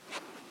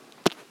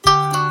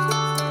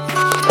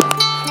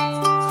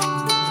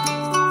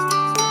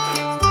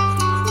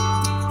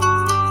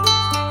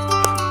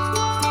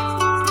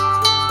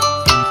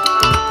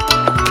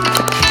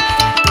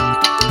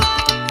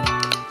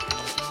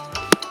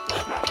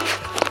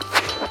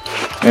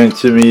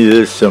Answer me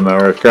this,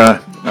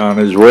 America. On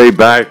his way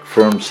back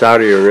from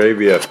Saudi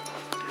Arabia,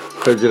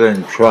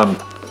 President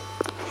Trump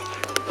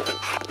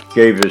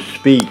gave a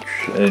speech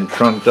in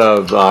front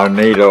of our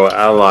NATO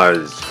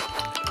allies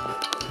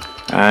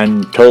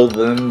and told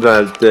them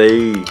that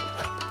they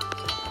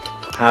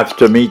have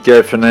to meet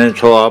their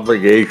financial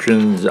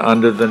obligations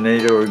under the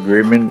NATO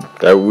agreement,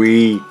 that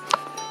we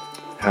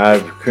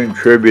have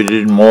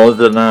contributed more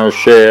than our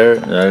share,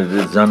 that it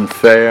is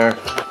unfair,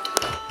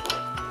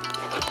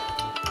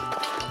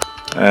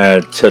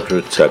 etc.,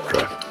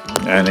 etc.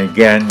 And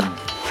again,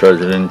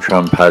 President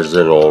Trump has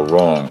it all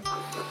wrong.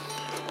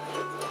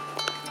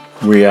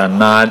 We are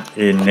not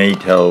in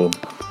NATO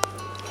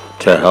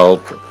to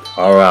help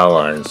our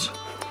allies.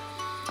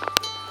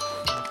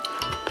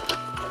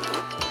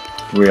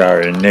 We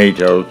are in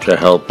NATO to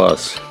help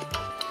us.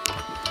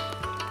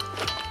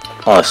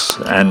 Us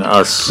and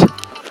us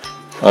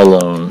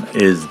alone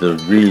is the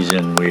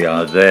reason we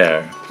are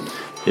there.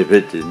 If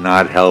it did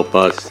not help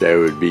us, there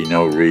would be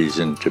no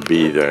reason to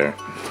be there.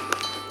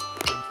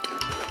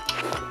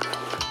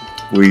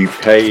 We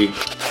pay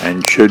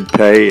and should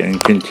pay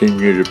and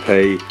continue to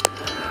pay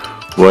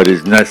what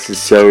is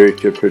necessary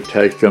to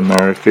protect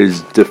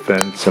America's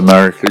defense,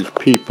 America's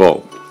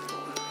people.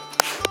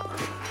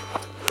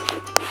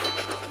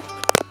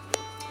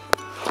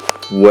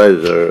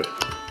 Whether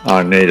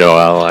our NATO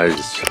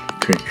allies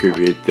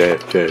contribute their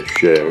fair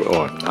share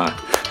or not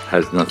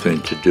has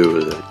nothing to do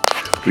with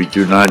it. We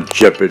do not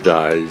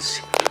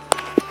jeopardize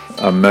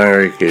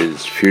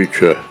America's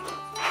future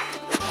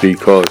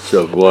because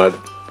of what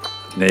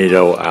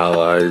NATO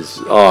allies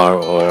are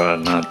or are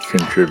not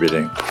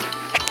contributing.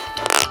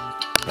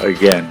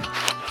 Again,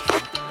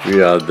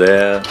 we are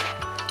there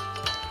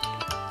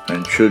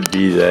and should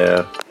be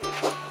there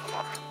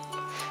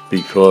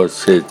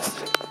because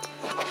it's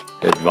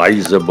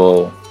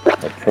advisable,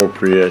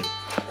 appropriate,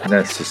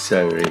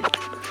 necessary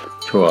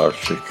to our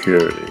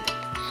security.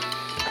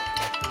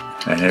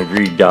 And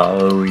every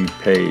dollar we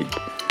paid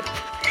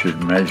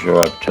should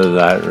measure up to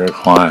that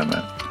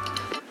requirement.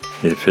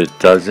 If it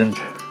doesn't,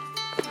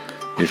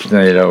 if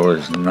NATO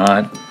is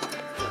not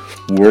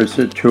worth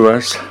it to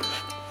us,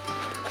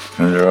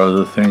 and there are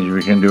other things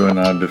we can do in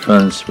our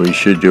defense, we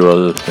should do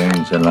other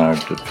things in our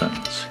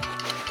defense.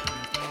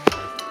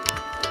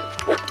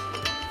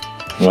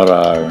 What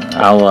our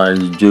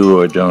allies do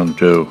or don't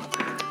do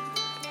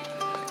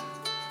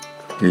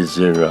is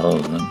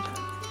irrelevant.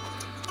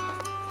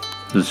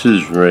 This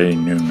is Ray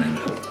Newman.